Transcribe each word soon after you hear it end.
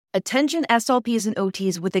Attention SLPs and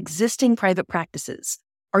OTs with existing private practices.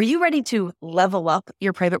 Are you ready to level up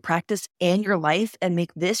your private practice and your life and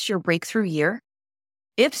make this your breakthrough year?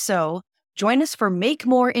 If so, join us for Make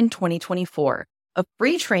More in 2024, a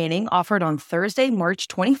free training offered on Thursday, March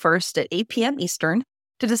 21st at 8 p.m. Eastern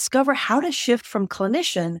to discover how to shift from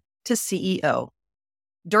clinician to CEO.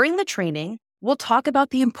 During the training, we'll talk about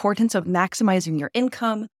the importance of maximizing your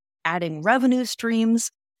income, adding revenue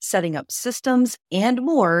streams, setting up systems, and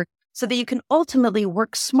more so that you can ultimately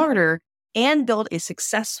work smarter and build a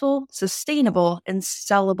successful, sustainable, and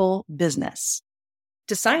sellable business.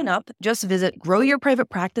 To sign up, just visit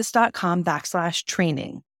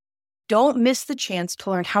growyourprivatepractice.com/training. Don't miss the chance to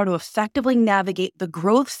learn how to effectively navigate the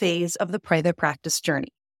growth phase of the private practice journey.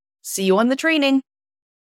 See you on the training.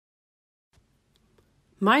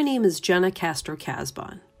 My name is Jenna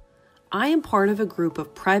Castro-Casbon. I am part of a group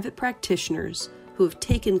of private practitioners who have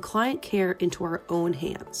taken client care into our own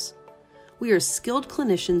hands. We are skilled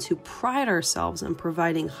clinicians who pride ourselves on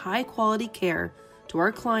providing high-quality care to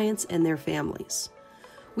our clients and their families.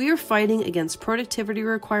 We are fighting against productivity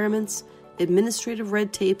requirements, administrative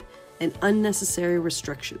red tape, and unnecessary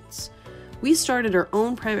restrictions. We started our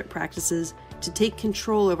own private practices to take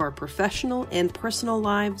control of our professional and personal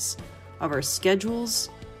lives, of our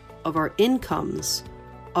schedules, of our incomes,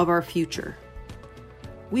 of our future.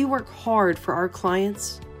 We work hard for our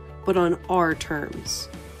clients, but on our terms.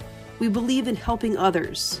 We believe in helping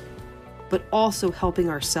others, but also helping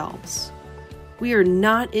ourselves. We are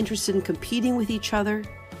not interested in competing with each other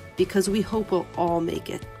because we hope we'll all make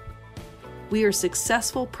it. We are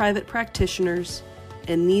successful private practitioners,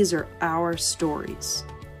 and these are our stories.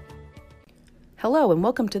 Hello, and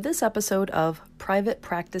welcome to this episode of Private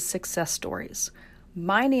Practice Success Stories.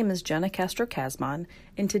 My name is Jenna Castro-Casbon,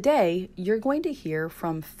 and today you're going to hear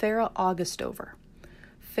from Farah Augustover.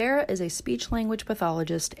 Farah is a speech-language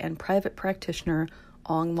pathologist and private practitioner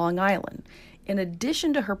on Long Island. In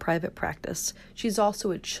addition to her private practice, she's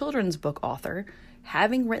also a children's book author,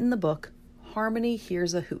 having written the book Harmony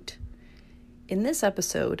Hears a Hoot. In this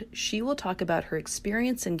episode, she will talk about her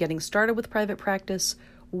experience in getting started with private practice,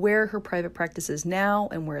 where her private practice is now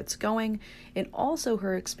and where it's going, and also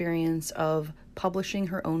her experience of publishing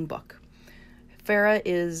her own book.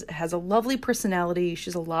 Farah has a lovely personality,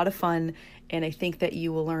 she's a lot of fun, and I think that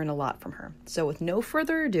you will learn a lot from her. So with no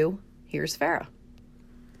further ado, here's Farah.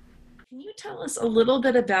 Can you tell us a little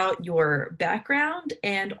bit about your background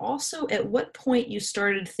and also at what point you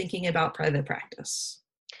started thinking about private practice?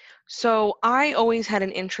 So I always had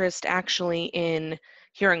an interest actually in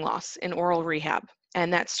hearing loss, in oral rehab.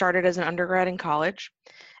 And that started as an undergrad in college.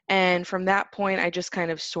 And from that point, I just kind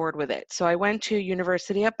of soared with it. So I went to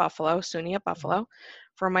University at Buffalo, SUNY at Buffalo,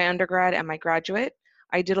 for my undergrad and my graduate.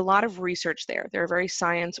 I did a lot of research there. They're a very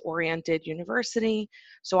science-oriented university.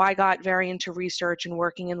 So I got very into research and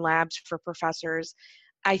working in labs for professors.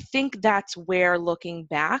 I think that's where, looking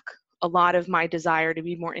back, a lot of my desire to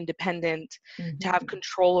be more independent, to have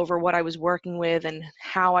control over what I was working with and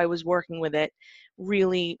how I was working with it,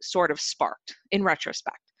 really sort of sparked in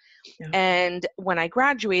retrospect. Yeah. And when I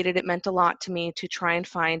graduated, it meant a lot to me to try and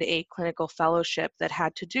find a clinical fellowship that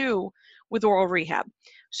had to do with oral rehab.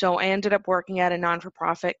 So I ended up working at a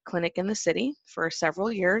non-for-profit clinic in the city for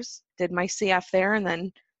several years, did my CF there, and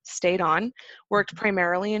then stayed on, worked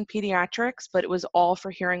primarily in pediatrics, but it was all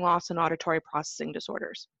for hearing loss and auditory processing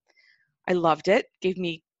disorders. I loved it, gave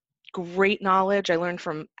me great knowledge. I learned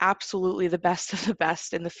from absolutely the best of the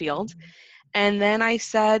best in the field. And then I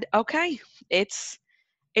said, okay, it's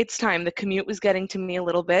time. The commute was getting to me a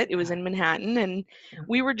little bit. It was in Manhattan, and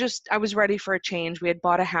I was ready for a change. We had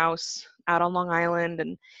bought a house out on Long Island,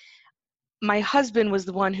 and my husband was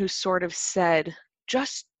the one who sort of said,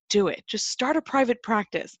 just do it. Just start a private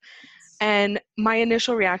practice. And my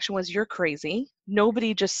initial reaction was, you're crazy.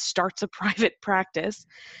 Nobody just starts a private practice.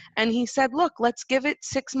 And he said, look, let's give it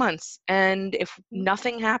 6 months. And if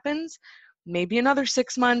nothing happens, maybe another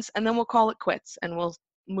 6 months, and then we'll call it quits and we'll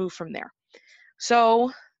move from there.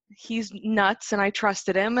 So he's nuts, and I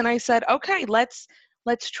trusted him, and I said, okay, let's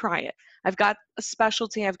try it. I've got a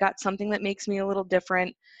specialty. I've got something that makes me a little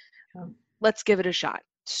different. Let's give it a shot.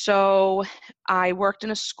 So I worked in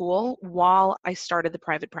a school while I started the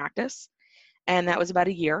private practice, and that was about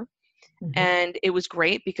a year. And it was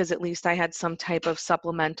great because at least I had some type of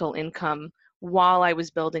supplemental income while I was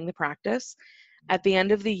building the practice. At the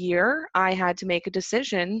end of the year, I had to make a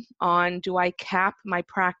decision on, do I cap my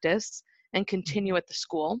practice and continue at the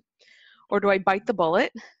school, or do I bite the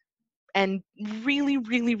bullet and really,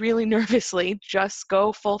 really, really nervously just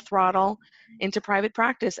go full throttle into private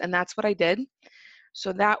practice? And that's what I did.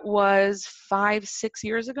 So that was 5-6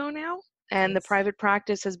 years ago now. And the Yes. private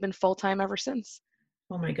practice has been full-time ever since.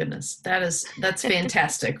 Oh my goodness. That's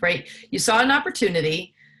fantastic, right? You saw an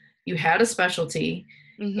opportunity, you had a specialty,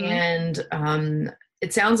 Mm-hmm. and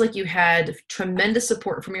it sounds like you had tremendous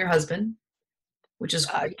support from your husband, which is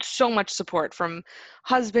great. So much support from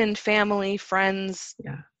husband, family, friends,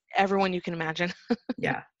 Yeah. everyone you can imagine.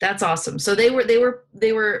 Yeah, that's awesome. So they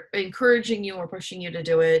were encouraging you or pushing you to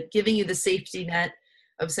do it, giving you the safety net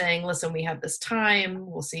of saying, listen, we have this time,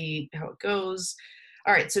 we'll see how it goes.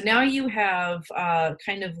 All right, so now you have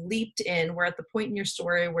kind of leaped in. We're at the point in your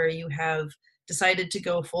story where you have decided to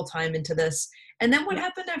go full time into this. And then what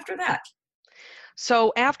happened after that?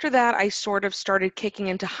 So after that, I sort of started kicking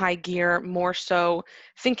into high gear, more so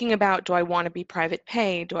thinking about, do I want to be private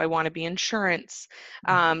pay? Do I want to be insurance?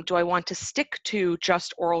 Do I want to stick to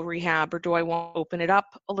just oral rehab, or do I want to open it up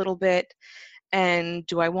a little bit? And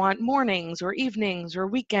do I want mornings or evenings or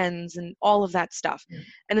weekends and all of that stuff? Yeah.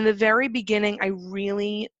 And in the very beginning, I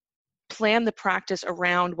really planned the practice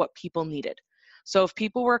around what people needed. So if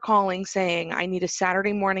people were calling saying, I need a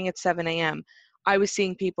Saturday morning at 7 a.m., I was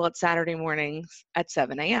seeing people at Saturday mornings at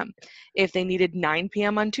 7 a.m. If they needed 9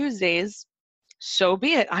 p.m. on Tuesdays, so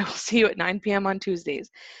be it. I will see you at 9 p.m. on Tuesdays.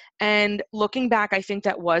 And looking back, I think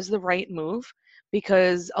that was the right move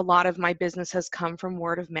because a lot of my business has come from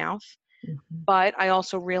word of mouth. Mhm. But I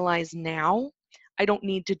also realize now I don't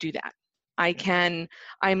need to do that.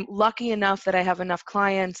 I'm lucky enough that I have enough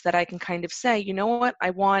clients that I can kind of say, you know what, I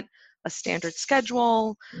want a standard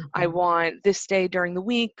schedule. I Mhm. want this day during the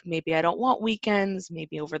week. Maybe I don't want weekends.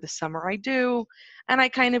 Maybe over the summer I do. And I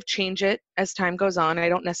kind of change it as time goes on. I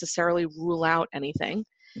don't necessarily rule out anything.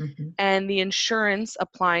 Mhm. And the insurance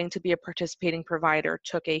applying to be a participating provider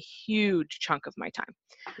took a huge chunk of my time.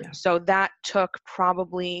 Yeah. So that took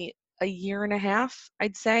probably a year and a half,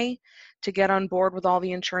 I'd say, to get on board with all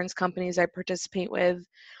the insurance companies I participate with.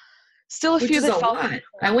 Still a Which few is that a fell through lot.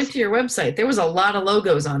 the I went cracks. to your website. There was a lot of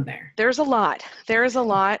logos on there. There's a lot. There is a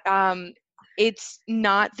lot. It's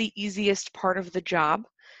not the easiest part of the job,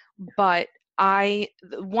 but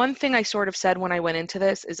one thing I sort of said when I went into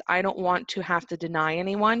this is I don't want to have to deny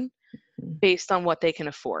anyone based on what they can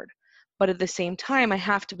afford. But at the same time, I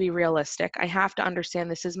have to be realistic. I have to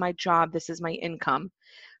understand this is my job, this is my income.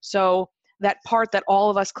 So that part that all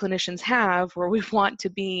of us clinicians have where we want to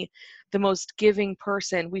be the most giving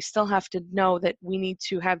person, we still have to know that we need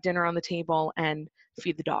to have dinner on the table and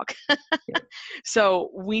feed the dog. Yeah. So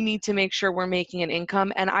we need to make sure we're making an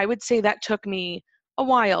income. And I would say that took me a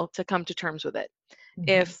while to come to terms with it. Mhm.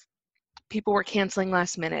 If people were canceling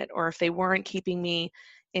last minute, or if they weren't keeping me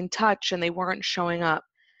in touch and they weren't showing up,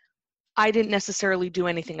 I didn't necessarily do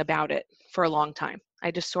anything about it for a long time. I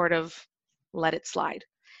just sort of let it slide.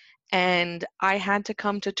 And I had to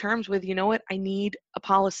come to terms with, you know what, I need a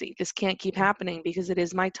policy. This can't keep happening because it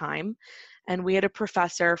is my time. And we had a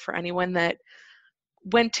professor, for anyone that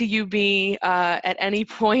went to UB at any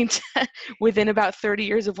point within about 30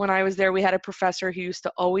 years of when I was there, we had a professor who used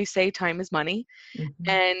to always say time is money. Mhm.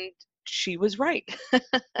 And she was right.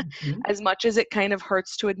 Mhm. As much as it kind of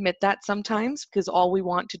hurts to admit that sometimes, because all we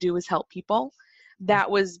want to do is help people, that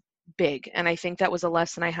was big. And I think that was a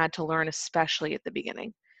lesson I had to learn, especially at the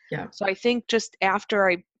beginning. Yeah. So I think just after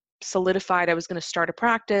I solidified I was going to start a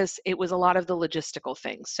practice, it was a lot of the logistical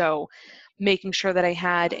things. So making sure that I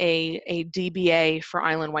had a DBA for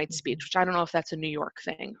Island White Speech, which I don't know if that's a New York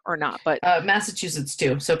thing or not, but Massachusetts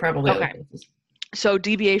too, so probably other okay. places. So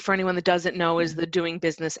DBA, for anyone that doesn't know, is Yeah. the doing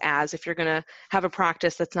business as, if you're going to have a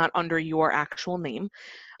practice that's not under your actual name.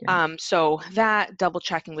 Yeah. So that, double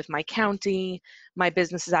checking with my county, my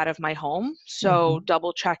business is out of my home. So Mhm.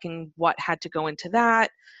 double checking what had to go into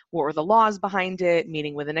that, what were the laws behind it,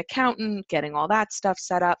 meeting with an accountant, getting all that stuff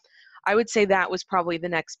set up. I would say that was probably the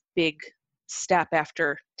next big step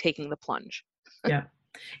after taking the plunge. Yeah.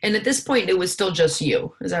 And at this point, it was still just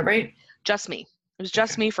you. Is that right? Just me. It was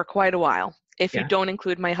just Okay. me for quite a while. If you Yeah. don't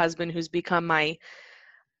include my husband, who's become my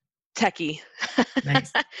techie,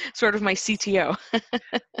 Nice. sort of my CTO.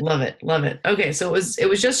 Love it. Love it. Okay. So it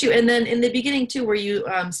was just you. And then in the beginning too, were you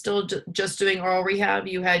still just doing oral rehab?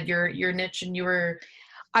 You had your niche and you were.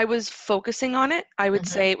 I was focusing on it. I would Mhm.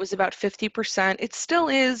 say it was about 50%. It still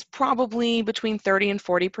is probably between 30 and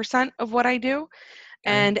 40% of what I do.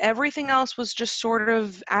 Got it. And everything else was just sort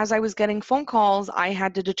of, as I was getting phone calls, I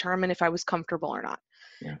had to determine if I was comfortable or not.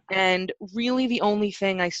 Yeah. And really the only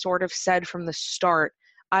thing I sort of said from the start,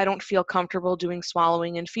 I don't feel comfortable doing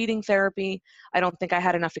swallowing and feeding therapy. I don't think I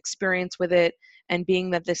had enough experience with it. And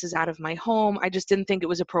being that this is out of my home, I just didn't think it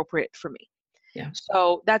was appropriate for me. Yeah.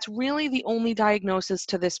 So that's really the only diagnosis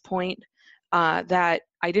to this point that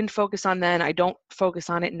I didn't focus on then. I don't focus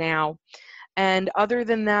on it now. And other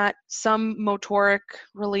than that, some motoric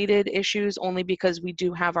related issues, only because we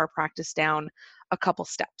do have our practice down a couple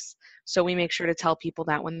steps. So we make sure to tell people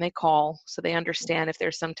that when they call, so they understand if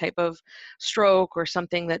there's some type of stroke or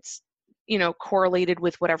something that's, correlated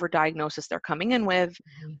with whatever diagnosis they're coming in with,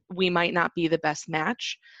 we might not be the best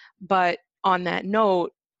match. But on that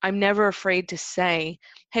note, I'm never afraid to say,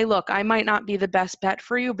 hey, look, I might not be the best bet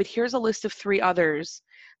for you, but here's a list of 3 others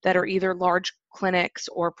that are either large clinics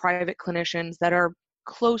or private clinicians that are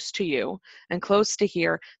close to you and close to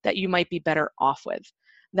here that you might be better off with.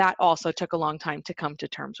 That also took a long time to come to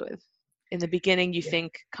terms with. In the beginning, you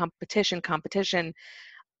think competition.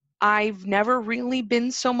 I've never really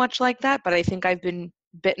been so much like that, but I think I've been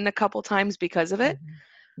bitten a couple times because of it.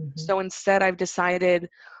 So instead, I've decided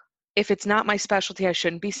if it's not my specialty, I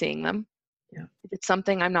shouldn't be seeing them. Yeah. If it's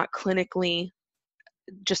something I'm not clinically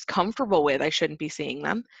just comfortable with, I shouldn't be seeing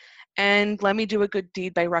them. And let me do a good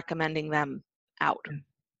deed by recommending them out.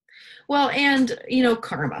 Well, and,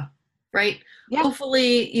 karma, right? Yeah.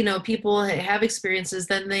 Hopefully, people have experiences,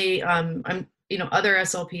 then they, other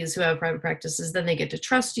SLPs who have private practices, then they get to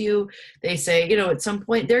trust you. They say, at some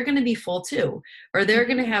point they're going to be full too, or they're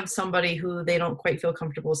going to have somebody who they don't quite feel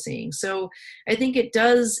comfortable seeing. So I think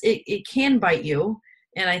it can bite you.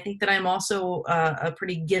 And I think that I'm also a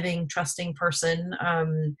pretty giving, trusting person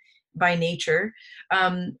by nature.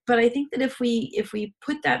 But I think that if we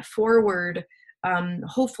put that forward,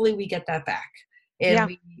 hopefully we get that back.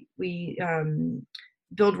 And we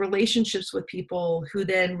build relationships with people who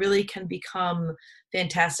then really can become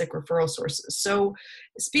fantastic referral sources. So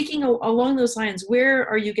speaking along those lines, where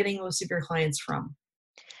are you getting most of your clients from?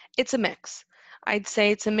 It's a mix. I'd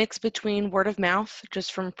say it's a mix between word of mouth,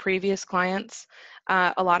 just from previous clients,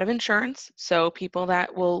 a lot of insurance, so people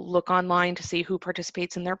that will look online to see who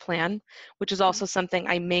participates in their plan, which is also something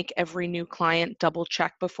I make every new client double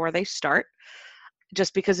check before they start,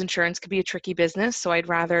 just because insurance could be a tricky business, so I'd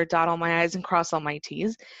rather dot all my I's and cross all my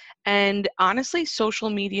T's. And honestly, social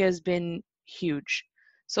media has been huge.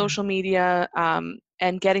 Social media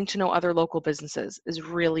and getting to know other local businesses is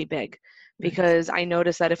really big, because I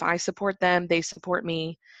notice that if I support them, they support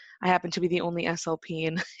me. I happen to be the only SLP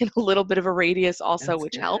in a little bit of a radius also,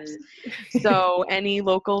 which helps. So any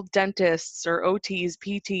local dentists or OTs,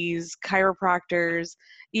 PTs, chiropractors,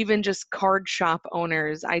 even just card shop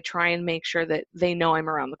owners, I try and make sure that they know I'm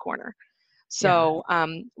around the corner. So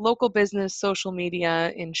local business, social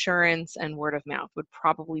media, insurance, and word of mouth would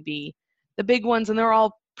probably be the big ones, and they're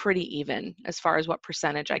all pretty even as far as what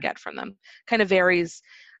percentage I get from them. Kind of varies.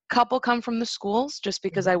 Couple come from the schools, just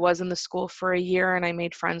because I was in the school for a year and I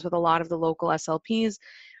made friends with a lot of the local SLPs.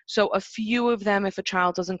 So a few of them, if a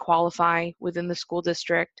child doesn't qualify within the school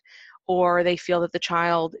district, or they feel that the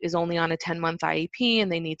child is only on a 10-month IEP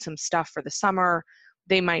and they need some stuff for the summer,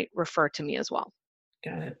 they might refer to me as well.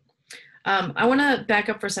 Got it. I want to back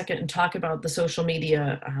up for a second and talk about the social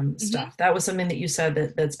media stuff. That was something that you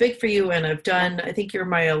said that's big for you, and I've done, I think you're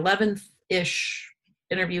my 11th-ish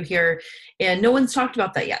interview here, and no one's talked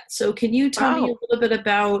about that yet. So can you tell me a little bit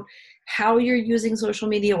about how you're using social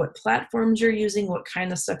media, what platforms you're using, what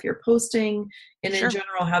kind of stuff you're posting, and in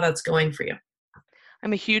general, how that's going for you?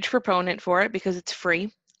 I'm a huge proponent for it because it's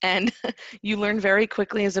free. And you learn very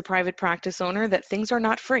quickly as a private practice owner that things are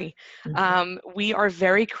not free. We are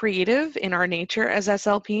very creative in our nature as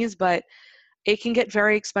SLPs, but it can get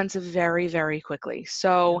very expensive very, very quickly.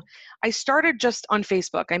 So I started just on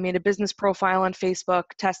Facebook. I made a business profile on Facebook,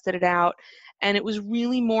 tested it out, and it was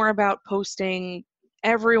really more about posting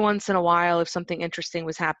every once in a while if something interesting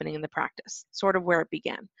was happening in the practice, sort of where it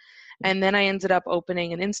began. And then I ended up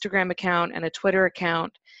opening an Instagram account and a Twitter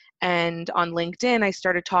account. And on LinkedIn, I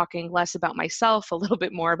started talking less about myself, a little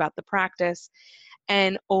bit more about the practice.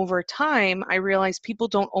 And over time, I realized people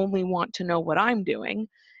don't only want to know what I'm doing.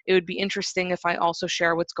 It would be interesting if I also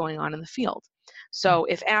share what's going on in the field. So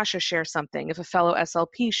if ASHA shares something, if a fellow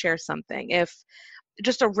SLP shares something, if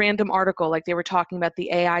just a random article, like they were talking about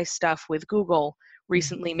the AI stuff with Google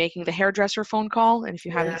recently making the hairdresser phone call. And if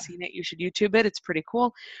you haven't seen it, you should YouTube it. It's pretty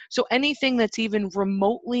cool. So anything that's even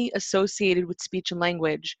remotely associated with speech and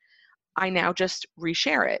language, I now just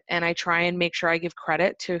reshare it. And I try and make sure I give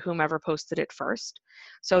credit to whomever posted it first.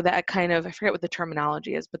 So that kind of, I forget what the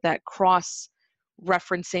terminology is, but that cross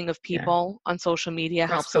referencing of people on social media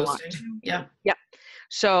helps a lot. Yeah.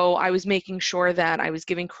 So I was making sure that I was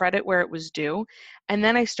giving credit where it was due. And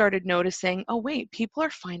then I started noticing, oh, wait, people are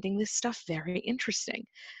finding this stuff very interesting.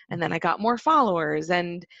 And then I got more followers,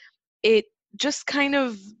 and it just kind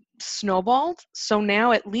of snowballed. So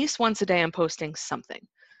now at least once a day I'm posting something,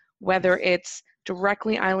 whether it's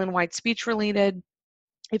directly island-wide speech related,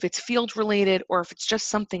 if it's field related or if it's just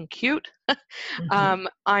something cute,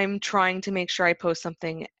 I'm trying to make sure I post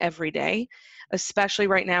something every day, especially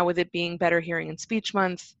right now with it being Better Hearing and Speech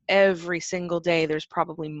Month. Every single day, there's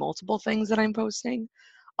probably multiple things that I'm posting.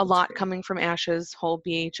 A lot great. coming from ASH's whole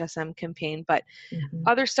BHSM campaign, but Mhm.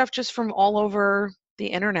 other stuff just from all over the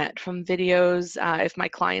internet, from videos. If my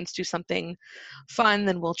clients do something fun,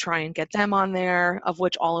 then we'll try and get them on there, of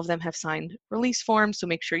which all of them have signed release forms. So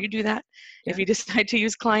make sure you do that. Yeah. If you decide to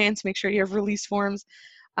use clients, make sure you have release forms,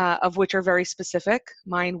 of which are very specific.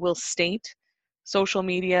 Mine will state social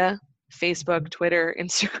media, Facebook, Twitter,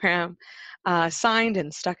 Instagram, signed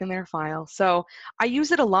and stuck in their file. So I use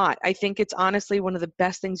it a lot. I think it's honestly one of the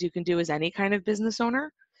best things you can do as any kind of business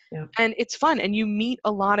owner. Yeah. And it's fun, and you meet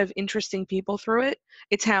a lot of interesting people through it.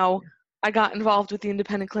 It's how I got involved with the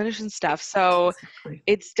independent clinician stuff. So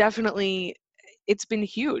Exactly. it's been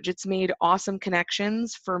huge. It's made awesome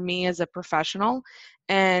connections for me as a professional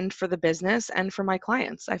and for the business and for my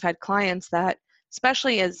clients. I've had clients that,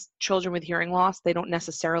 especially as children with hearing loss, they don't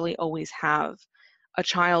necessarily always have a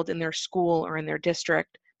child in their school or in their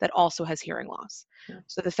district that also has hearing loss. Yeah.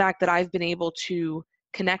 So the fact that I've been able to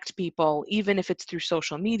connect people, even if it's through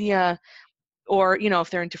social media or, if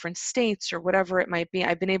they're in different states or whatever it might be,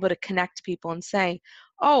 I've been able to connect people and say,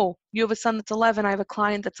 oh, you have a son that's 11, I have a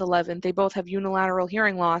client that's 11, they both have unilateral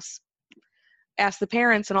hearing loss. Ask the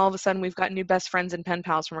parents, and all of a sudden we've got new best friends and pen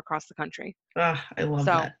pals from across the country. I love So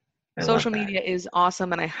that. I love social that. media is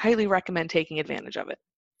awesome, and I highly recommend taking advantage of it.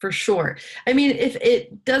 For sure. I mean, if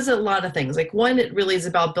it does a lot of things. Like, one, it really is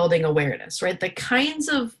about building awareness, right? The kinds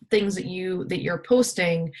of things that you're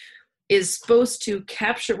posting is supposed to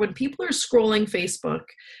capture when people are scrolling Facebook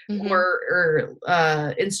or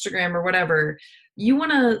Instagram or whatever. You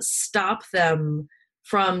want to stop them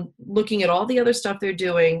from looking at all the other stuff they're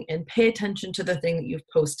doing and pay attention to the thing that you've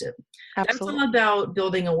posted. That's all Absolutely. about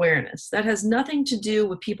building awareness. That has nothing to do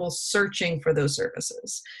with people searching for those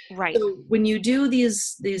services. Right. So when you do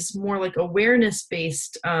these more like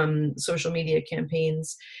awareness-based social media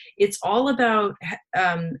campaigns, it's all about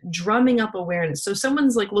drumming up awareness. So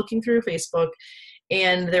someone's like looking through Facebook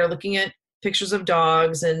and they're looking at pictures of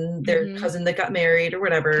dogs and their cousin that got married or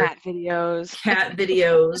whatever. Cat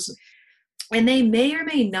videos. And they may or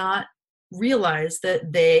may not realize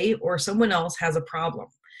that they or someone else has a problem.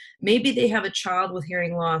 Maybe they have a child with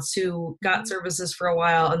hearing loss who got services for a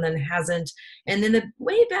while and then hasn't. And then the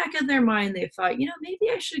way back in their mind, they thought,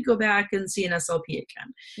 maybe I should go back and see an SLP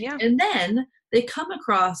again. Yeah. And then they come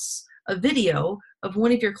across a video of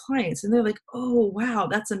one of your clients and they're like, oh, wow,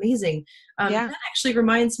 that's amazing. That actually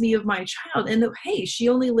reminds me of my child. And hey, she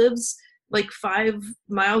only lives like 5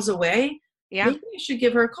 miles away. Yeah. Maybe you should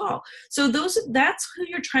give her a call. So that's who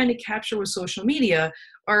you're trying to capture with social media,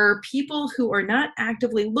 are people who are not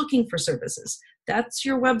actively looking for services. That's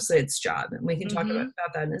your website's job. And we can talk about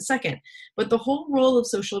that in a second. But the whole role of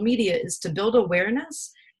social media is to build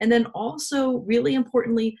awareness and then also, really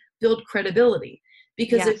importantly, build credibility.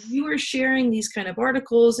 Because if you are sharing these kind of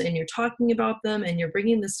articles and you're talking about them and you're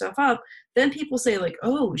bringing this stuff up, then people say like,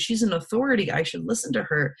 oh, she's an authority. I should listen to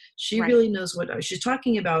her. She really knows what she's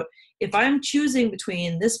talking about. If I'm choosing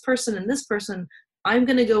between this person and this person, I'm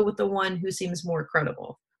going to go with the one who seems more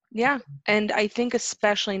credible. Yeah. And I think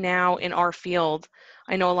especially now in our field,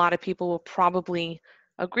 I know a lot of people will probably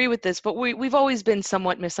agree with this, but we've always been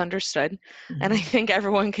somewhat misunderstood. And I think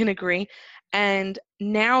everyone can agree. And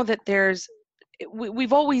now that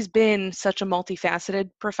we've always been such a multifaceted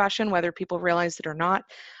profession, whether people realize it or not,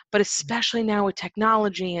 but especially now with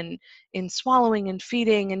technology and in swallowing and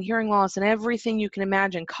feeding and hearing loss and everything you can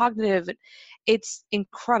imagine, cognitive, it's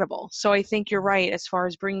incredible. So I think you're right as far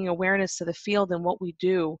as bringing awareness to the field and what we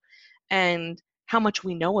do and how much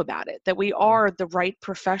we know about it, that we are the right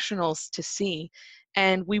professionals to see,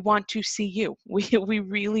 and we want to see you. We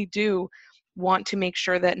really do want to make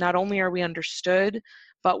sure that not only are we understood,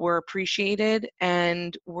 but we're appreciated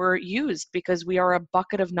and we're used, because we are a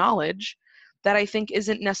bucket of knowledge that I think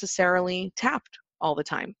isn't necessarily tapped all the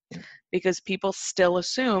time, because people still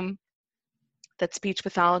assume that speech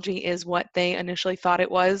pathology is what they initially thought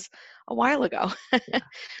it was a while ago.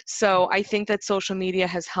 So I think that social media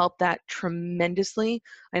has helped that tremendously.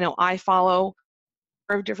 I know I follow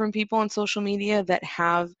different people on social media that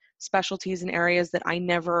have specialties in areas that I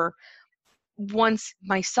never once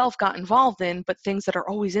myself got involved in, but things that are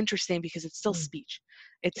always interesting because it's still speech.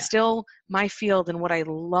 It's still my field and what I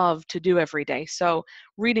love to do every day. So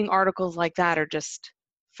reading articles like that are just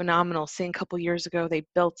phenomenal. Seeing a couple years ago,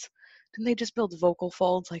 didn't they just build vocal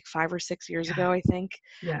folds like 5 or 6 years ago, I think?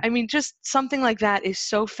 I mean, just something like that is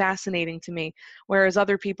so fascinating to me. Whereas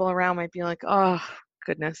other people around might be like, oh,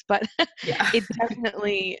 goodness, but Yeah.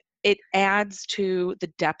 it adds to the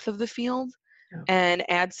depth of the field Yeah. and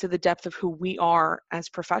adds to the depth of who we are as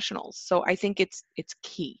professionals. So I think it's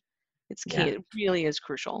key. It's key. Yeah. It really is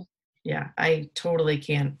crucial. Yeah, I totally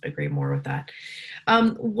can't agree more with that.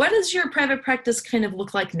 What does your private practice kind of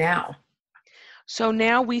look like now? So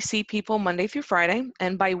now we see people Monday through Friday,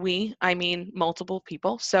 and by we, I mean multiple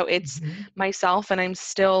people. So it's Mhm. myself, and I'm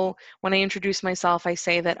still, when I introduce myself, I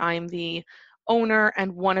say that I'm the owner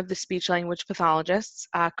and one of the speech language pathologists.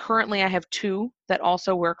 Currently, I have two that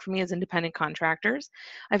also work for me as independent contractors.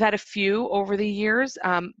 I've had a few over the years.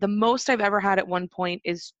 The most I've ever had at one point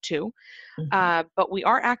is two, Mhm. but we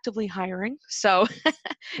are actively hiring. So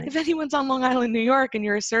if Nice. anyone's on Long Island, New York, and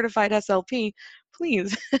you're a certified SLP,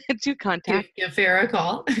 please do contact. Give Farah a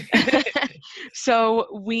call. So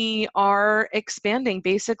we are expanding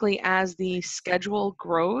basically as the schedule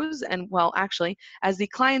grows, and well, actually, as the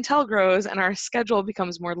clientele grows and our schedule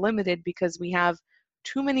becomes more limited because we have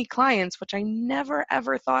too many clients, which I never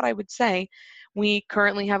ever thought I would say. We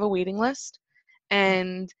currently have a waiting list,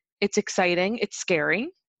 and it's exciting. It's scary.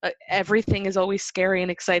 Everything is always scary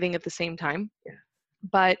and exciting at the same time. Yeah.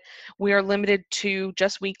 But we are limited to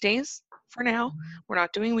just weekdays for now. We're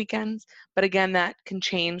not doing weekends, but again, that can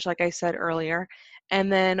change, like I said earlier. And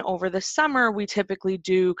then over the summer, we typically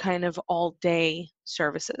do kind of all day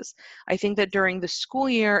services. I think that during the school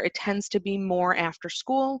year, it tends to be more after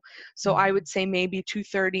school. So I would say maybe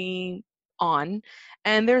 2:30 on.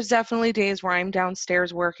 And there's definitely days where I'm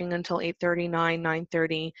downstairs working until 8:30,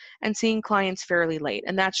 9:30, and seeing clients fairly late.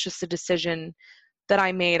 And that's just a decision that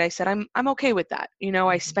I made. I said, I'm okay with that. You know,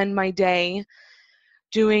 I spend my day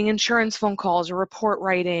doing insurance phone calls or report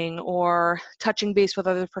writing or touching base with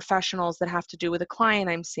other professionals that have to do with a client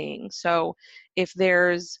I'm seeing. So if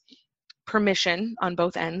there's permission on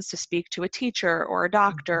both ends to speak to a teacher or a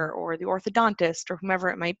doctor or the orthodontist or whomever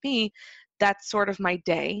it might be, that's sort of my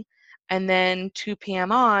day. And then 2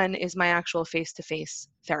 p.m. on is my actual face-to-face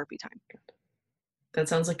therapy time. That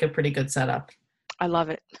sounds like a pretty good setup. I love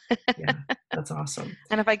it. Yeah, that's awesome.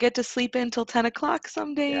 And if I get to sleep in till 10 o'clock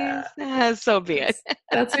some days, Yeah. so be it.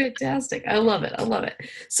 That's fantastic. I love it. I love it.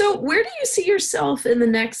 So where do you see yourself in the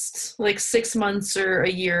next like 6 months or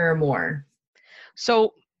a year or more?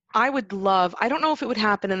 So I would love, I don't know if it would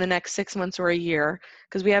happen in the next 6 months or a year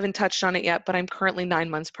because we haven't touched on it yet, but I'm currently 9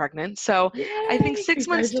 months pregnant. So I think Yay, 6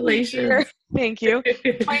 months to a year, congratulations. thank you,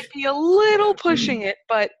 might be a little pushing it,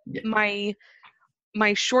 but Yeah.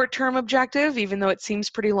 my short-term objective, even though it seems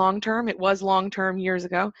pretty long-term, it was long-term years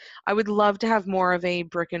ago, I would love to have more of a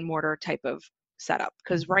brick and mortar type of setup.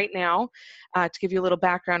 Because right now, to give you a little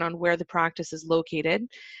background on where the practice is located,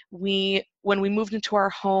 when we moved into our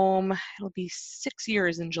home, it'll be 6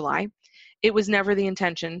 years in July, it was never the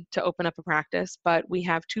intention to open up a practice, but we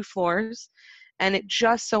have 2 floors, and it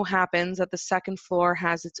just so happens that the second floor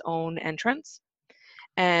has its own entrance,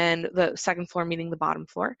 and the second floor meaning the bottom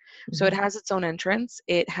floor. So it has its own entrance.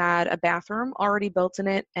 It had a bathroom already built in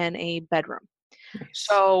it and a bedroom. Nice.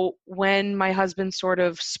 So when my husband sort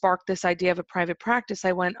of sparked this idea of a private practice,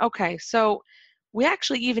 I went, okay, so we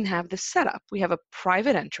actually even have this setup. We have a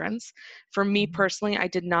private entrance. For me personally, I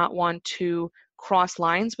did not want to cross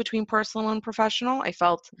lines between personal and professional. I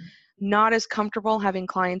felt not as comfortable having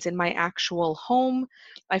clients in my actual home.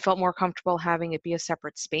 I felt more comfortable having it be a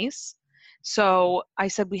separate space. So I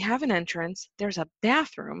said, we have an entrance, there's a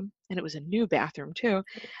bathroom, and it was a new bathroom too.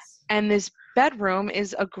 And this bedroom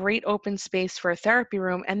is a great open space for a therapy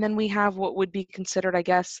room. And then we have what would be considered, I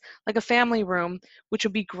guess, like a family room, which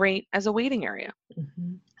would be great as a waiting area.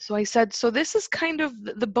 So I said, so this is kind of,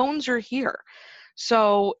 the bones are here.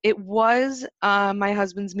 So it was my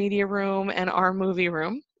husband's media room and our movie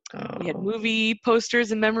room. We had movie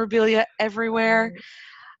posters and memorabilia everywhere.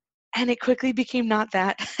 And it quickly became not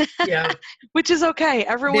that. Yeah. Which is okay.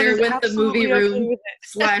 Everyone There is went the absolutely movie okay room with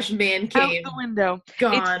it. / man Out cave. the window.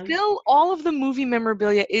 Gone. It's still, all of the movie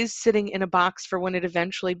memorabilia is sitting in a box for when it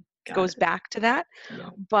eventually goes back to that.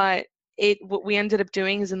 Yeah. But what we ended up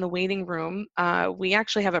doing is in the waiting room, we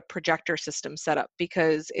actually have a projector system set up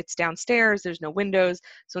because it's downstairs, there's no windows.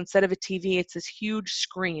 So instead of a TV, it's this huge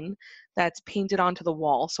screen that's painted onto the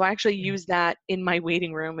wall. So I actually use that in my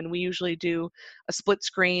waiting room, and we usually do a split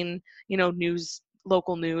screen,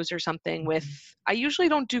 local news or something with, I usually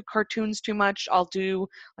don't do cartoons too much. I'll do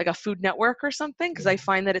like a Food Network or something because I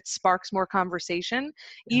find that it sparks more conversation,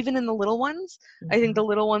 even in the little ones. I think the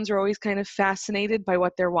little ones are always kind of fascinated by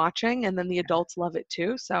what they're watching, and then the adults love it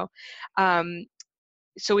too. So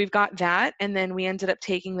we've got that, and then we ended up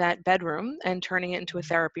taking that bedroom and turning it into a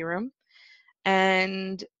therapy room.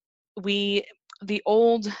 And the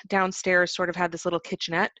old downstairs sort of had this little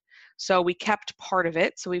kitchenette. So we kept part of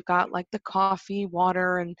it. So we've got like the coffee,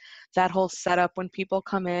 water, and that whole setup when people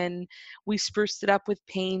come in. We spruced it up with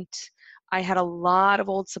paint. I had a lot of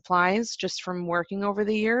old supplies just from working over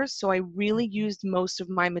the years. So I really used most of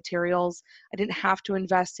my materials. I didn't have to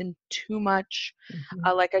invest in too much.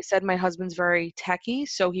 Like I said, my husband's very techie,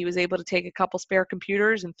 so he was able to take a couple spare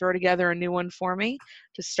computers and throw together a new one for me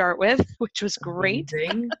to start with, which was great.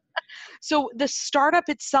 Amazing. So the startup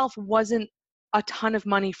itself wasn't a ton of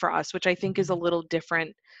money for us, which I think is a little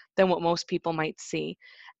different than what most people might see.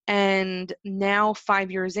 And now 5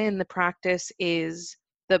 years in, the practice is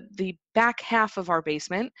the back half of our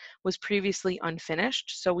basement was previously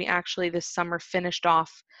unfinished. So we actually this summer finished off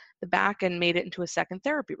the back and made it into a second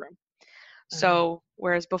therapy room. So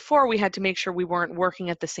whereas before we had to make sure we weren't working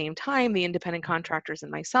at the same time, the independent contractors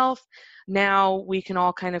and myself, now we can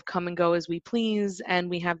all kind of come and go as we please, and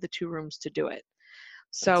we have the 2 rooms to do it.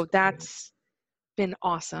 So that's been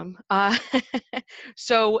awesome.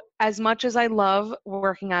 So as much as I love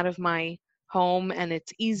working out of my home and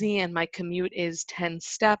it's easy and my commute is 10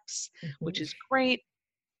 steps, which is great,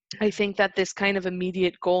 I think that this kind of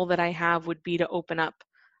immediate goal that I have would be to open up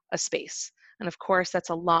a space. And of course, that's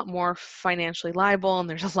a lot more financially liable and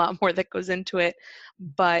there's a lot more that goes into it.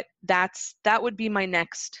 But that would be my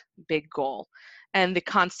next big goal. And the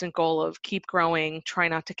constant goal of keep growing, try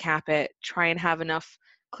not to cap it, try and have enough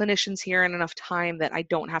clinicians here and enough time that I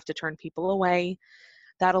don't have to turn people away.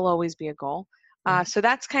 That'll always be a goal. So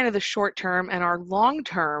that's kind of the short term, and our long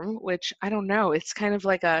term, which I don't know, it's kind of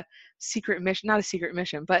like a secret mission, not a secret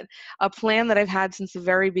mission, but a plan that I've had since the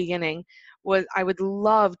very beginning was I would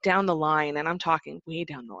love down the line, and I'm talking way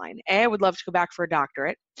down the line. A, I would love to go back for a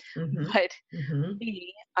doctorate, but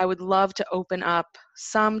B, I would love to open up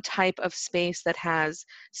some type of space that has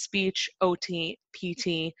speech, OT,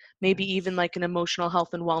 PT, maybe even like an emotional health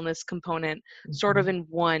and wellness component, sort of in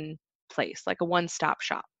one place, like a one-stop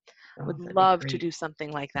shop. Would love to do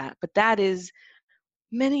something like that. But that is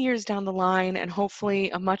many years down the line, and hopefully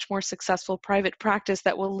a much more successful private practice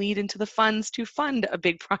that will lead into the funds to fund a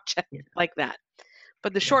big project like that.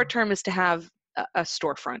 But the short term is to have a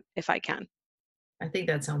storefront if I can. I think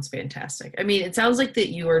that sounds fantastic. I mean, it sounds like that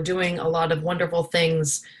you are doing a lot of wonderful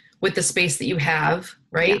things with the space that you have,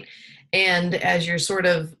 right? Yeah. And as you're sort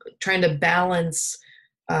of trying to balance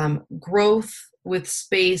growth with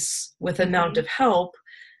space, with amount of help,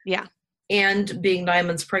 and being 9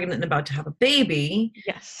 months pregnant and about to have a baby,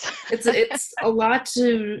 it's a lot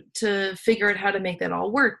to figure out how to make that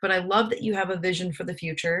all work. But I love that you have a vision for the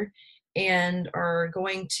future and are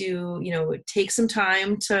going to, take some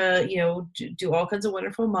time to, do all kinds of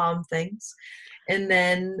wonderful mom things, and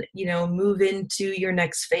then, move into your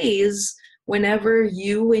next phase whenever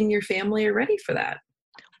you and your family are ready for that.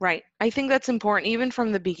 Right. I think that's important. Even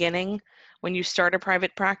from the beginning, when you start a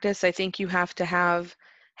private practice, I think you have to have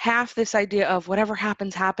half this idea of whatever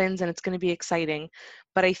happens, happens, and it's going to be exciting.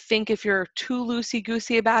 But I think if you're too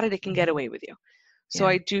loosey-goosey about it, it can get away with you. So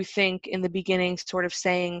I do think in the beginning, sort of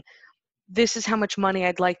saying, this is how much money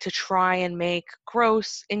I'd like to try and make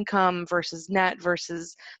gross income versus net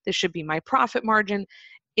versus this should be my profit margin.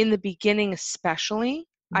 In the beginning especially,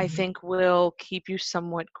 I think will keep you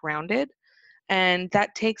somewhat grounded. And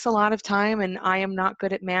that takes a lot of time, and I am not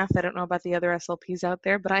good at math. I don't know about the other SLPs out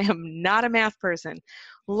there, but I am not a math person.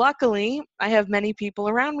 Luckily, I have many people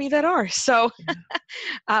around me that are. So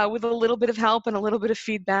with a little bit of help and a little bit of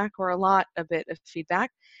feedback, or a bit of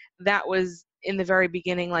feedback, that was in the very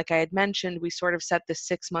beginning, like I had mentioned, we sort of set this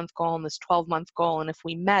 6-month goal and this 12-month goal. And if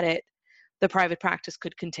we met it, the private practice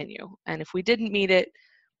could continue. And if we didn't meet it,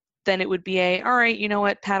 then it would be all right, you know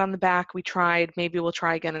what, pat on the back, we tried, maybe we'll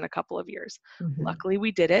try again in a couple of years. Luckily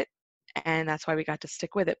we did it, and that's why we got to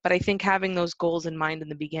stick with it. But I think having those goals in mind in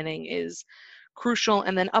the beginning is crucial,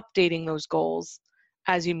 and then updating those goals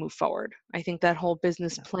as you move forward. I think that whole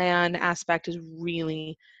business plan aspect is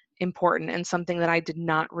really important, and something that I did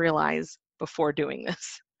not realize before doing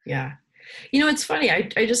this. Yeah. It's funny,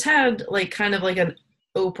 I just had kind of an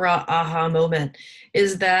Oprah aha moment,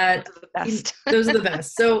 is that those are the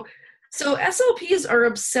best. So SLPs are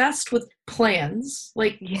obsessed with plans,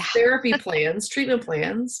 therapy plans, treatment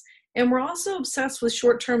plans, and we're also obsessed with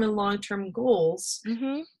short-term and long-term goals.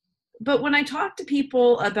 But when I talk to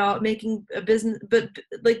people about making a business, but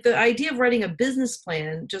the idea of writing a business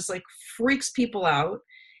plan just freaks people out.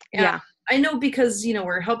 And I know because,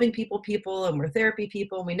 we're helping people and we're therapy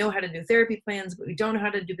people and we know how to do therapy plans, but we don't know how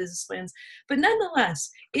to do business plans. But nonetheless,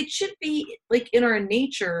 it should be in our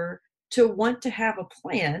nature to want to have a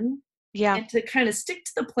plan and to kind of stick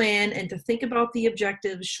to the plan and to think about the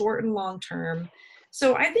objectives, short and long term.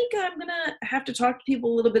 So I think I'm going to have to talk to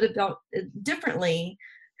people a little bit about it differently,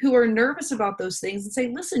 who are nervous about those things and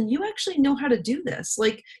say, listen, you actually know how to do this.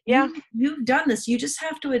 Like Yeah. you've done this. You just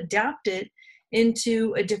have to adapt it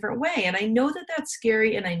into a different way. And I know that that's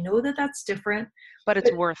scary, and I know that that's different, But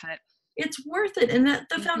it's worth it. it's worth it. And that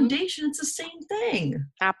the Mhm. foundation, it's the same thing.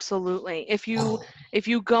 Absolutely. If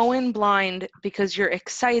you go in blind because you're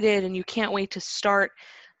excited and you can't wait to start,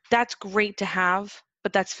 that's great to have,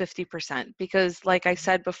 but that's 50%, because like I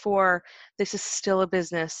said before, this is still a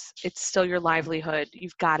business. It's still your livelihood.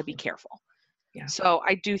 You've got to be careful. Yeah. So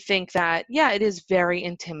I do think that, yeah, it is very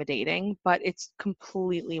intimidating, but it's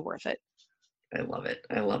completely worth it. I love it.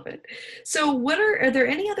 I love it. So are there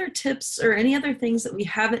any other tips or any other things that we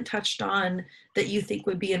haven't touched on that you think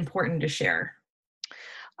would be important to share?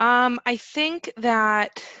 I think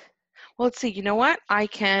that, well, let's see, you know what? I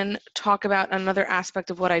can talk about another aspect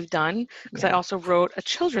of what I've done, because I Yeah. also wrote a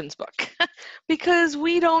children's book because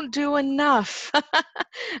we don't do enough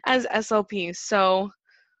as SLPs. So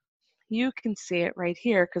you can see it right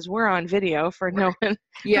here because we're on video for no one,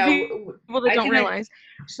 Yeah, for people that don't realize.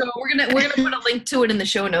 So we're gonna put a link to it in the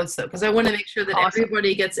show notes though, because I want to make sure that Awesome.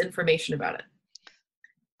 everybody gets information about it.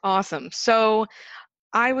 Awesome. So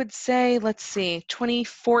I would say, let's see,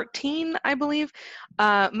 2014, I believe.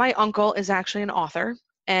 My uncle is actually an author,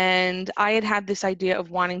 and I had this idea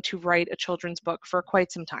of wanting to write a children's book for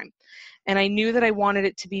quite some time. And I knew that I wanted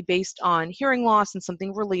it to be based on hearing loss and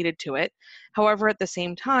something related to it. However, at the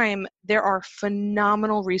same time, there are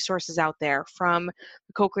phenomenal resources out there from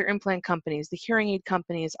the cochlear implant companies, the hearing aid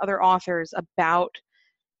companies, other authors about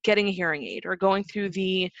getting a hearing aid or going through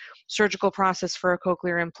the surgical process for a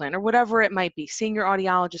cochlear implant or whatever it might be, seeing your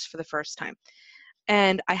audiologist for the first time.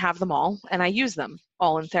 And I have them all, and I use them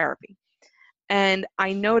all in therapy. And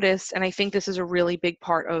I noticed, and I think this is a really big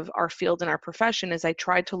part of our field and our profession, is I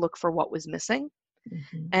tried to look for what was missing.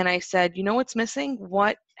 Mm-hmm. And I said, you know what's missing?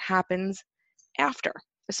 What happens after?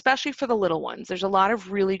 Especially for the little ones. There's a lot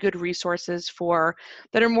of really good resources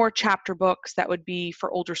that are more chapter books that would be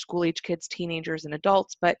for older school age kids, teenagers, and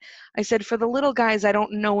adults. But I said, for the little guys, I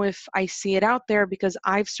don't know if I see it out there, because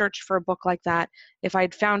I've searched for a book like that. If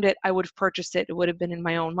I'd found it, I would have purchased it. It would have been in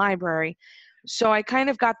my own library. So I kind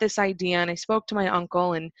of got this idea, and I spoke to my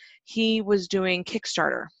uncle, and he was doing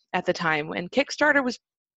Kickstarter at the time. And Kickstarter was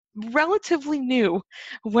relatively new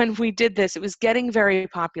when we did this. It was getting very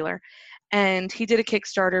popular. And he did a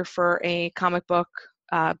Kickstarter for a comic book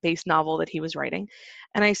based novel that he was writing.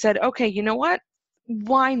 And I said, okay, you know what?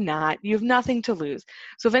 Why not? You have nothing to lose.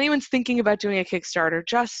 So if anyone's thinking about doing a Kickstarter,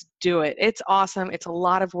 just do it. It's awesome. It's a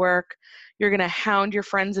lot of work. You're going to hound your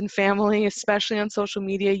friends and family, especially on social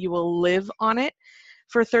media. You will live on it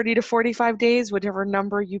for 30 to 45 days, whatever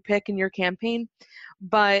number you pick in your campaign.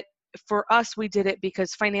 But for us, we did it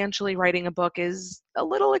because financially writing a book is a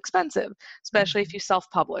little expensive, especially if you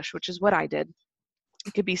self-publish, which is what I did.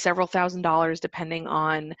 It could be several $1,000s depending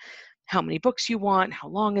on how many books you want, how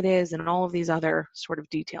long it is, and all of these other sort of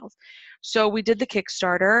details. So we did the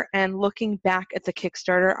Kickstarter, and looking back at the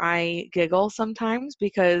Kickstarter, I giggle sometimes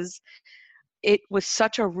because it was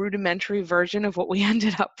such a rudimentary version of what we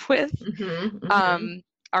ended up with. Mm-hmm, mm-hmm.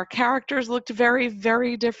 Our characters looked very,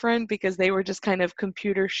 very different because they were just kind of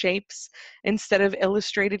computer shapes instead of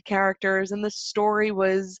illustrated characters. And the story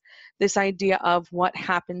was this idea of what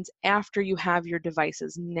happens after you have your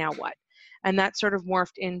devices. Now what? And that sort of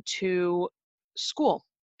morphed into school.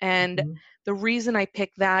 And Mm-hmm. the reason I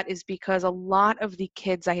picked that is because a lot of the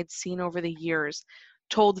kids I had seen over the years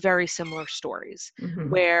told very similar stories, Mm-hmm.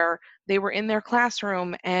 where they were in their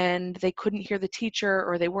classroom and they couldn't hear the teacher,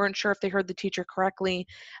 or they weren't sure if they heard the teacher correctly.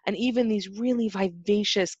 And even these really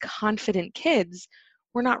vivacious, confident kids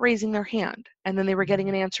were not raising their hand, and then they were getting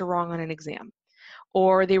an answer wrong on an exam,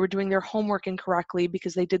 or they were doing their homework incorrectly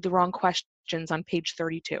because they did the wrong questions on page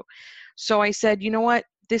 32. So I said, you know what,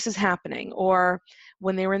 this is happening. Or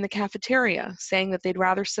when they were in the cafeteria saying that they'd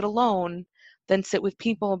rather sit alone than sit with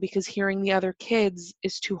people because hearing the other kids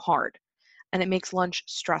is too hard and it makes lunch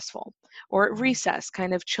stressful. Or at recess,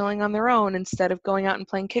 kind of chilling on their own instead of going out and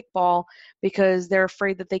playing kickball because they're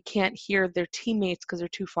afraid that they can't hear their teammates because they're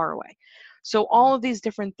too far away. So all of these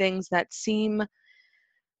different things that seem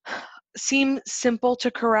simple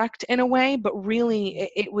to correct in a way, but really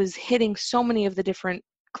it was hitting so many of the different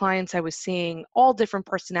clients I was seeing, all different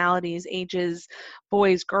personalities, ages,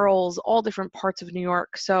 boys, girls, all different parts of New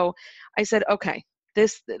York. So I said, okay,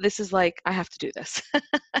 this is like, I have to do this.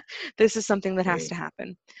 This is something that has to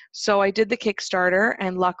happen. So I did the Kickstarter,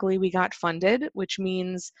 and luckily we got funded, which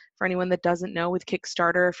means, for anyone that doesn't know, with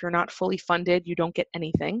Kickstarter, if you're not fully funded, you don't get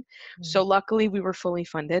anything. So luckily we were fully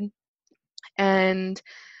funded. And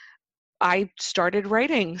I started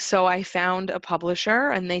writing. So I found a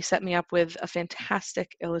publisher and they set me up with a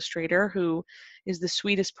fantastic illustrator who is the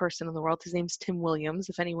sweetest person in the world. His name's Tim Williams,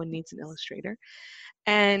 if anyone needs an illustrator.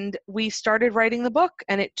 And we started writing the book,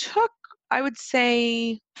 and it took, I would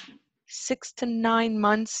say, 6 to 9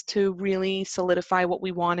 months to really solidify what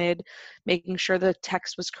we wanted, making sure the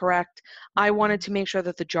text was correct. I wanted to make sure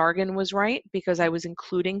that the jargon was right because I was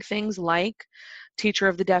including things like teacher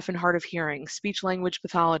of the deaf and hard of hearing, speech language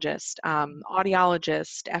pathologist,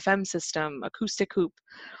 audiologist, FM system, acoustic hoop.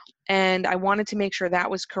 And I wanted to make sure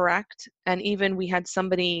that was correct. And even we had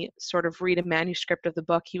somebody sort of read a manuscript of the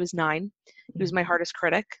book. He was 9. He was my hardest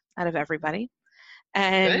critic out of everybody.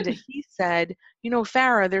 And Good. he said,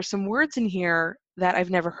 Farah, there's some words in here that I've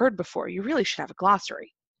never heard before. You really should have a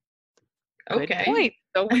glossary. Good Okay. point.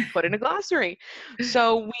 So we put in a glossary.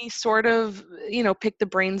 So we sort of, picked the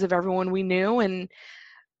brains of everyone we knew and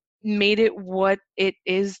made it what it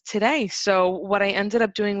is today. So what I ended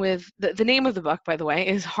up doing with the name of the book, by the way,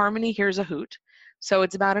 is Harmony Hears a Hoot. So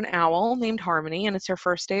it's about an owl named Harmony, and it's her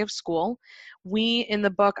first day of school. In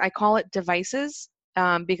the book, I call it devices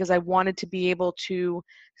because I wanted to be able to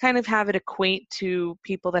kind of have it equate to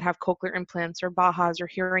people that have cochlear implants or Bahas or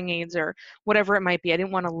hearing aids or whatever it might be. I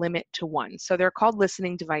didn't want to limit to one. So they're called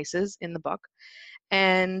listening devices in the book.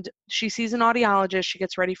 And she sees an audiologist, she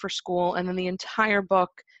gets ready for school, and then the entire book,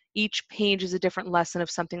 each page is a different lesson of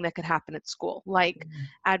something that could happen at school, like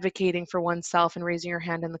advocating for oneself and raising your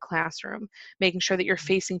hand in the classroom, making sure that you're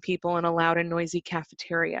facing people in a loud and noisy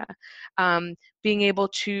cafeteria, being able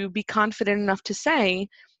to be confident enough to say,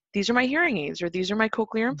 these are my hearing aids or these are my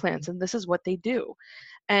cochlear implants and this is what they do,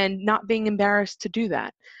 and not being embarrassed to do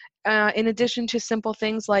that. In addition to simple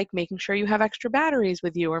things like making sure you have extra batteries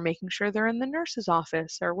with you or making sure they're in the nurse's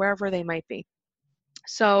office or wherever they might be.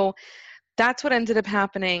 So that's what ended up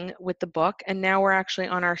happening with the book. And now we're actually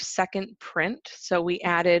on our second print. So we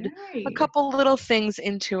added a couple little things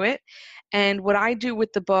into it. And what I do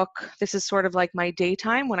with the book, this is sort of like my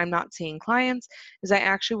daytime when I'm not seeing clients, is I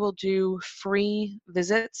actually will do free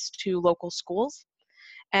visits to local schools.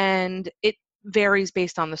 And it varies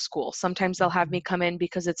based on the school. Sometimes they'll have me come in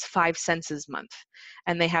because it's 5 senses month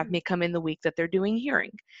and they have me come in the week that they're doing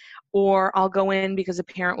hearing. Or I'll go in because a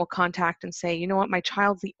parent will contact and say, you know what, my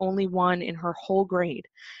child's the only one in her whole grade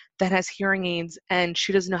that has hearing aids and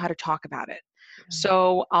she doesn't know how to talk about it.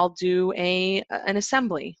 So I'll do an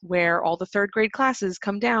assembly where all the 3rd grade classes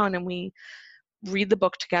come down and we read the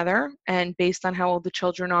book together, and based on how old the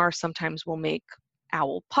children are, sometimes we'll make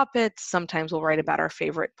owl puppets, sometimes we'll write about our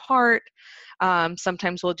favorite part,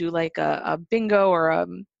 sometimes we'll do like a bingo or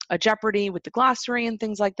a Jeopardy with the glossary and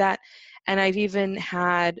things like that. And I've even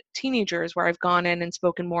had teenagers where I've gone in and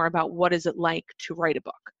spoken more about what is it like to write a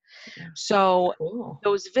book. So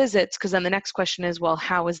those visits, because then the next question is, well,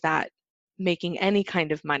 how is that making any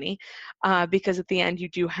kind of money? Because at the end you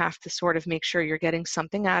do have to sort of make sure you're getting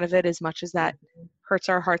something out of it, as much as that hurts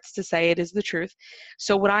our hearts to say, it is the truth.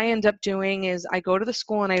 So what I end up doing is I go to the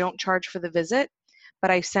school and I don't charge for the visit, but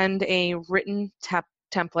I send a written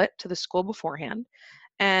template to the school beforehand.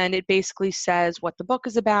 And it basically says what the book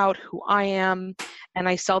is about, who I am, and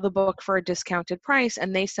I sell the book for a discounted price,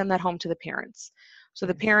 and they send that home to the parents. So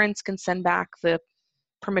the parents can send back the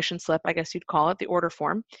permission slip, I guess you'd call it, the order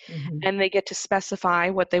form, and they get to specify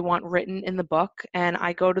what they want written in the book. And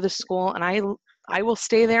I go to the school and I will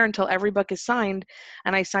stay there until every book is signed,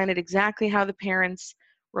 and I sign it exactly how the parents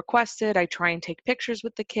requested. I try and take pictures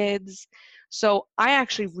with the kids. So I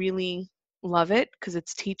actually really love it because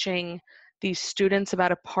it's teaching these students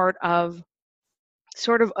about a part of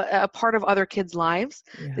other kids' lives,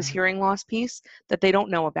 this hearing loss piece that they don't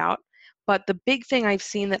know about. But the big thing I've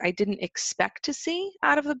seen that I didn't expect to see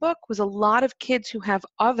out of the book was a lot of kids who have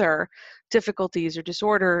other difficulties or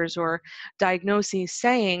disorders or diagnoses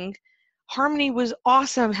saying, Harmony was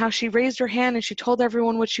awesome, how she raised her hand and she told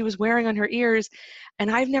everyone what she was wearing on her ears. And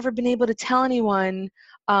I've never been able to tell anyone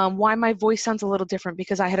why my voice sounds a little different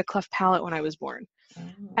because I had a cleft palate when I was born.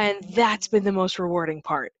 And that's been the most rewarding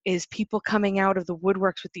part, is people coming out of the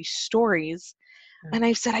woodworks with these stories. And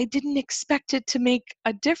I said, I didn't expect it to make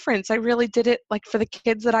a difference. I really did it like for the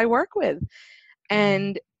kids that I work with.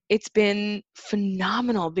 And it's been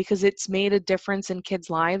phenomenal because it's made a difference in kids'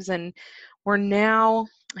 lives. And we're now,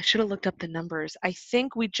 I should have looked up the numbers. I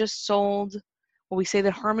think we just sold, we say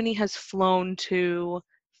that Harmony has flown to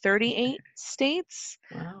 38 states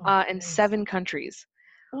and 7 countries.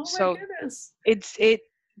 Oh so my goodness. It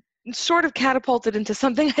sort of catapulted into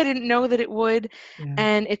something I didn't know that it would.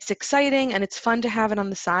 And it's exciting and it's fun to have it on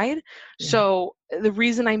the side. So the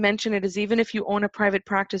reason I mention it is, even if you own a private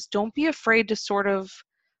practice, don't be afraid to sort of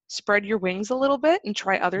spread your wings a little bit and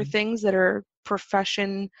try other things that are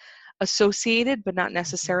profession associated, but not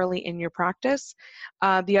necessarily in your practice.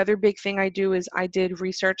 The other big thing I do is I did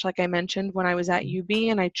research, like I mentioned, when I was at UB,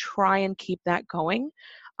 and I try and keep that going.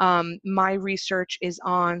 My research is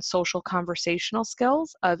on social conversational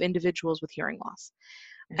skills of individuals with hearing loss.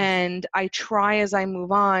 And I try as I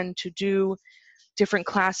move on to do different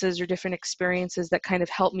classes or different experiences that kind of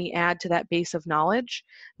help me add to that base of knowledge,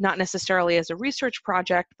 not necessarily as a research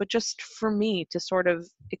project, but just for me to sort of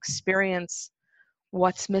experience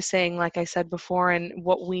what's missing, like I said before, and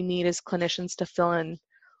what we need as clinicians to fill in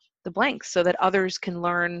the blanks so that others can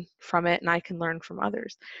learn from it and I can learn from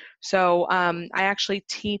others. So I actually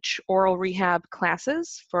teach oral rehab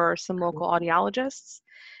classes for some local audiologists,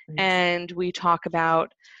 and we talk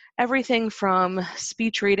about everything from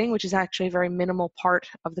speech reading, which is actually a very minimal part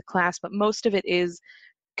of the class, but most of it is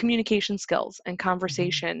communication skills and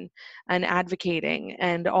conversation and advocating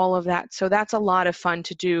and all of that. So that's a lot of fun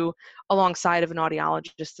to do alongside of an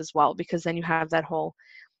audiologist as well, because then you have that whole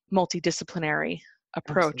multidisciplinary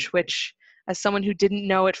approach, which as someone who didn't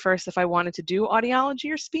know at first if I wanted to do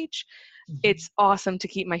audiology or speech, it's awesome to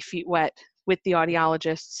keep my feet wet with the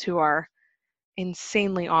audiologists who are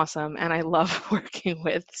insanely awesome and I love working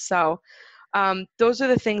with. So those are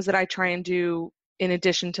the things that I try and do in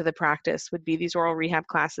addition to the practice, would be these oral rehab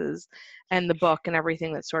classes and the book and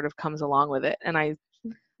everything that sort of comes along with it. And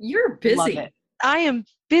You're busy. Love it. I am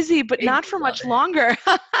busy, but not for much longer.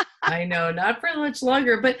 I know, not for much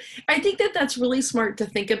longer, but I think that that's really smart to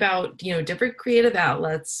think about, different creative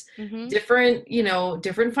outlets, different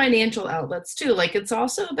financial outlets too. Like it's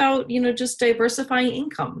also about, just diversifying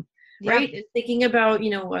income. Yeah. Right. And thinking about,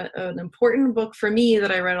 an important book for me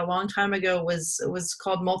that I read a long time ago was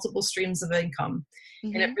called Multiple Streams of Income.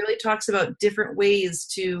 And it really talks about different ways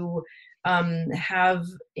to have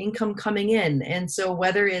income coming in. And so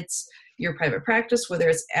whether it's your private practice, whether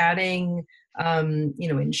it's adding,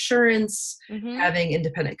 insurance, having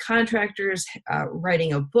independent contractors,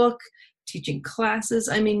 writing a book, teaching classes,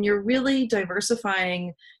 you're really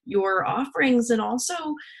diversifying your offerings and also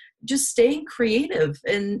just staying creative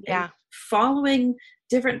and following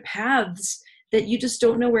different paths that you just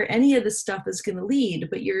don't know where any of this stuff is going to lead,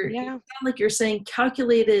 but you sound like you're saying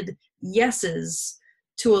calculated yeses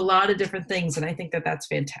to a lot of different things. And I think that that's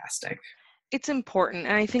fantastic. It's important.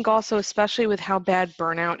 And I think also, especially with how bad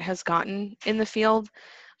burnout has gotten in the field,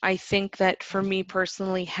 I think that for me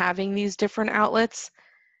personally, having these different outlets,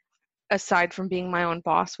 aside from being my own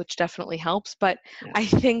boss, which definitely helps, but I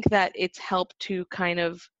think that it's helped to kind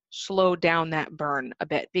of slow down that burn a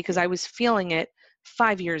bit, because I was feeling it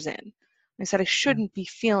 5 years in. I said I shouldn't be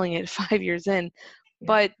feeling it 5 years in,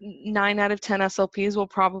 but 9 out of 10 SLPs will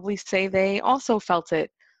probably say they also felt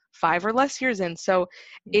it 5 or less years in. So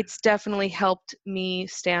it's definitely helped me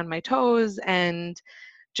stay on my toes and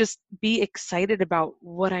just be excited about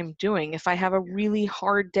what I'm doing. If I have a really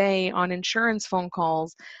hard day on insurance phone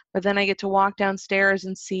calls, but then I get to walk downstairs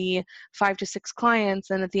and see 5 to 6 clients,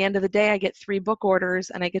 and at the end of the day I get 3 book orders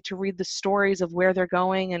and I get to read the stories of where they're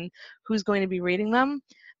going and who's going to be reading them,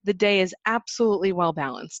 the day is absolutely well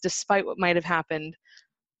balanced, despite what might have happened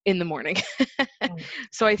in the morning.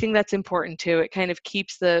 So I think that's important too. It kind of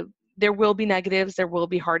keeps there will be negatives, there will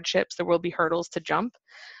be hardships, there will be hurdles to jump.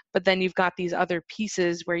 But then you've got these other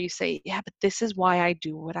pieces where you say, yeah, but this is why I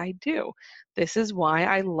do what I do. This is why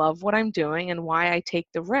I love what I'm doing and why I take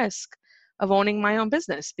the risk of owning my own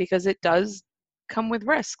business, because it does come with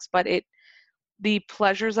risks, but the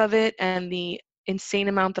pleasures of it and the insane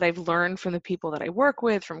amount that I've learned from the people that I work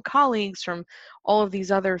with, from colleagues, from all of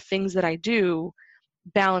these other things that I do,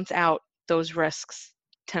 balance out those risks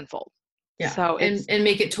tenfold. Yeah. So and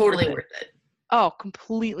make it totally worth it. Oh,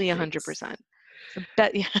 completely 100%.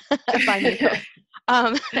 But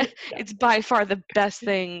it's by far the best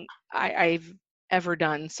thing I've ever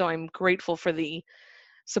done. So I'm grateful for the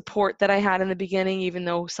support that I had in the beginning, even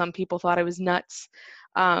though some people thought I was nuts,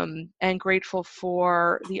 and grateful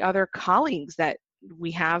for the other colleagues that we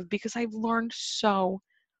have, because I've learned so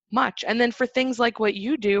much. And then for things like what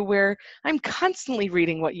you do, where I'm constantly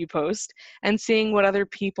reading what you post and seeing what other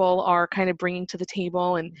people are kind of bringing to the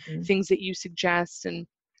table and things that you suggest. And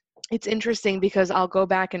it's interesting because I'll go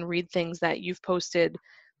back and read things that you've posted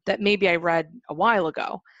that maybe I read a while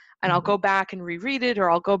ago, and I'll go back and reread it, or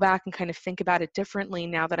I'll go back and kind of think about it differently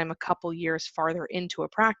now that I'm a couple years farther into a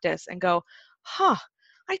practice and go, I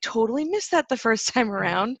totally missed that the first time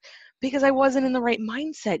around because I wasn't in the right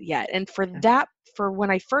mindset yet. And for when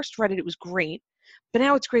I first read it, it was great, but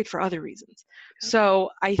now it's great for other reasons. So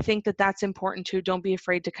I think that that's important too. Don't be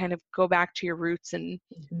afraid to kind of go back to your roots and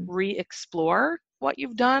re-explore what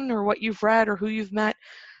you've done or what you've read or who you've met.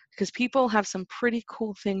 because people have some pretty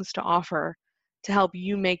cool things to offer to help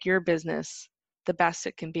you make your business the best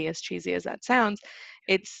it can be, as cheesy as that sounds.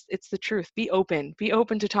 It's the truth. Be open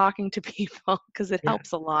to talking to people, because it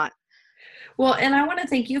helps a lot. Well, and I want to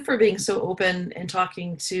thank you for being so open and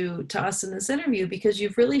talking to us in this interview, because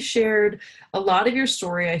you've really shared a lot of your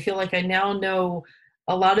story. I feel like I now know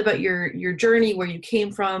a lot about your journey, where you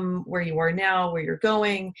came from, where you are now, where you're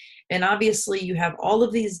going. And obviously you have all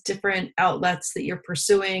of these different outlets that you're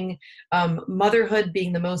pursuing, motherhood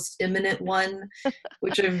being the most imminent one,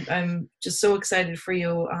 which I'm just so excited for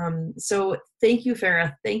you. So thank you,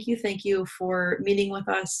 Farah. Thank you for meeting with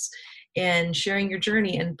us and sharing your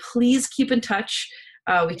journey. And please keep in touch.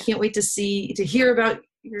 We can't wait to hear about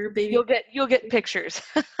your baby. You'll get pictures.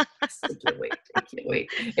 I can't wait.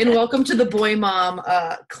 And welcome to the Boy Mom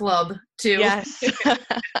Club too. Yes.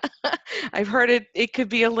 I've heard it could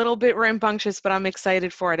be a little bit rambunctious, but I'm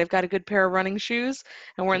excited for it. I've got a good pair of running shoes,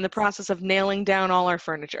 and we're in the process of nailing down all our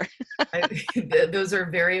furniture. Those are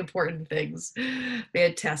very important things.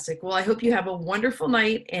 Fantastic. Well, I hope you have a wonderful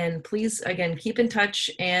night, and please, again, keep in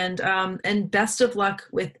touch, and best of luck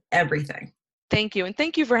with everything. Thank you. And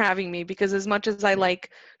thank you for having me, because as much as I like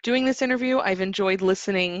doing this interview, I've enjoyed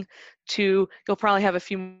listening to, you'll probably have a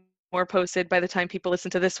few more posted by the time people listen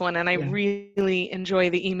to this one. And I really enjoy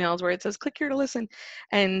the emails where it says, click here to listen.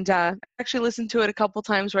 And I actually listened to it a couple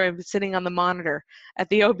times where I've been sitting on the monitor at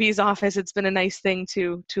the OB's office. It's been a nice thing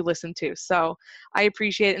to listen to. So I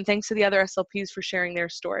appreciate it. And thanks to the other SLPs for sharing their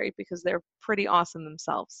story, because they're pretty awesome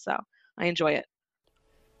themselves. So I enjoy it.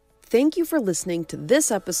 Thank you for listening to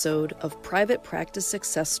this episode of Private Practice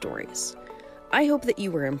Success Stories. I hope that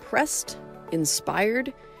you were impressed,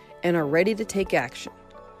 inspired, and are ready to take action.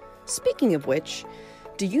 Speaking of which,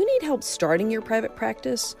 do you need help starting your private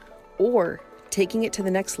practice or taking it to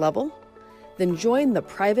the next level? Then join the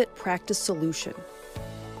Private Practice Solution.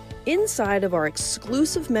 Inside of our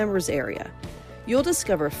exclusive members area, you'll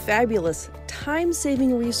discover fabulous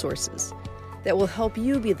time-saving resources that will help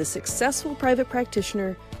you be the successful private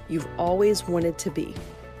practitioner you've always wanted to be.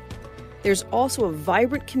 There's also a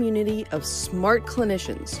vibrant community of smart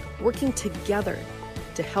clinicians working together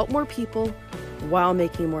to help more people while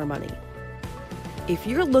making more money. If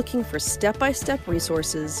you're looking for step-by-step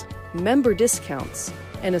resources, member discounts,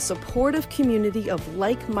 and a supportive community of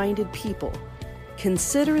like-minded people,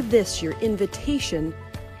 consider this your invitation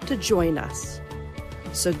to join us.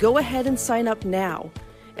 So go ahead and sign up now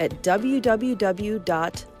at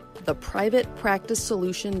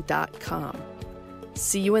www.theprivatepracticesolution.com.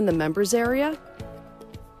 See you in the members area.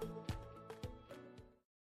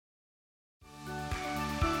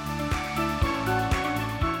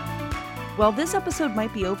 Well, this episode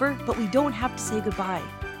might be over, but we don't have to say goodbye.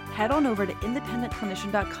 Head on over to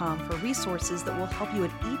independentclinician.com for resources that will help you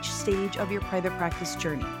at each stage of your private practice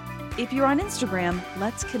journey. If you're on Instagram,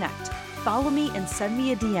 let's connect. Follow me and send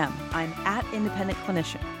me a DM. I'm at Independent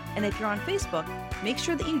Clinician. And if you're on Facebook, make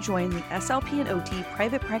sure that you join the SLP and OT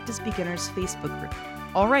Private Practice Beginners Facebook group.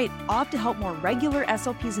 All right, off to help more regular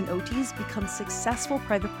SLPs and OTs become successful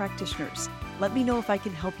private practitioners. Let me know if I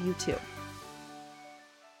can help you too.